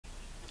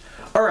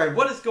Alright,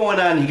 what is going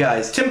on, you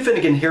guys? Tim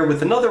Finnegan here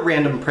with another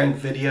random prank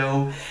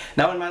video.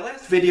 Now, in my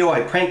last video, I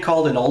prank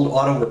called an old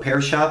auto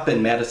repair shop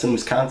in Madison,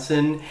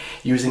 Wisconsin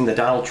using the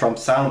Donald Trump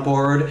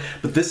soundboard,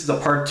 but this is a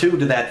part 2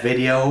 to that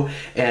video,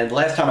 and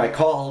last time I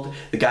called,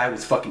 the guy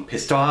was fucking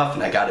pissed off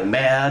and I got him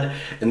mad,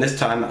 and this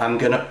time I'm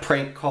gonna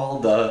prank call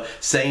the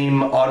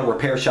same auto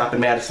repair shop in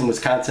Madison,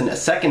 Wisconsin a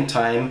second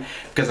time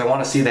because I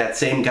want to see that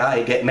same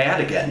guy get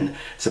mad again.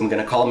 So I'm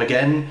gonna call him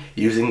again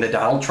using the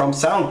Donald Trump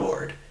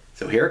soundboard.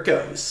 So here it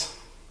goes.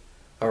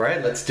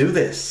 Alright, let's do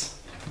this.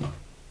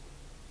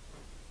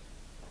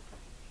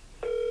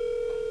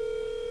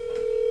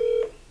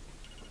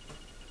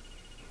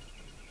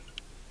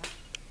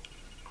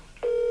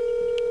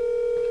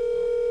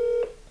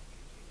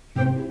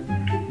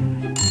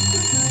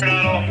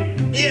 Hello?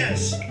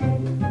 Yes.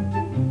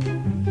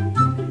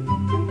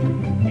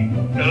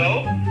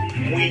 Hello?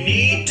 We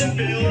need to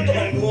build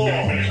a wall,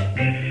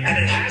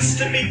 and it has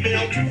to be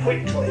built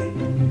quickly.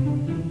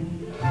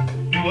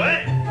 Do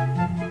what?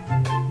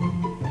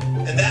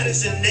 And that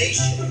is a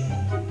nation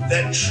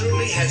that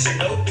truly has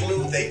no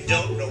clue. They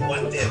don't know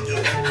what they're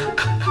doing.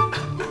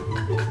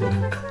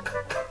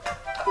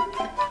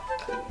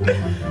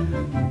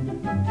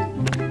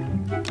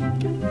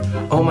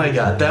 Oh my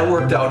god, that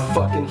worked out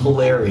fucking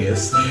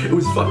hilarious. It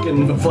was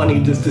fucking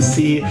funny just to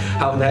see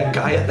how that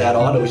guy at that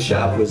auto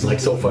shop was like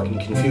so fucking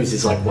confused.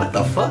 He's like, what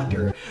the fuck?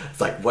 Or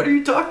it's like, what are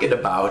you talking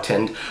about?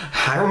 And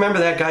I remember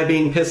that guy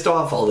being pissed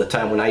off all the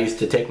time when I used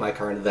to take my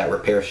car into that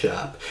repair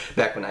shop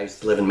back when I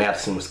used to live in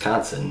Madison,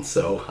 Wisconsin.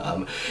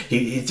 So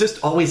he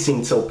just always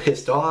seemed so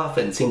pissed off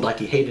and seemed like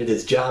he hated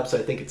his job. So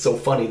I think it's so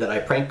funny that I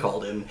prank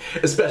called him,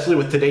 especially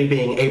with today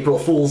being April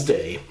Fool's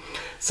Day.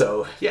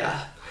 So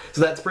yeah. So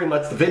that's pretty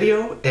much the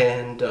video,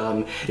 and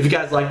if you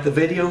guys liked the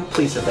video,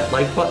 please hit that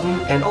like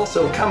button, and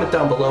also comment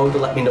down below to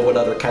let me know what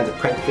other kinds of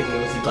prank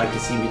videos you'd like to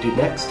see me do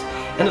next.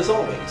 And as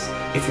always,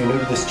 if you're new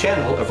to this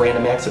channel of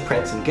Random Acts of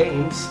Pranks and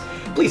Games,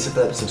 please hit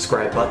that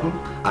subscribe button.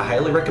 I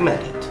highly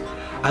recommend it.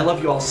 I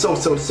love you all so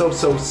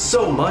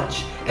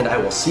much, and I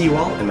will see you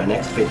all in my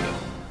next video.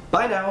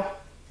 Bye now!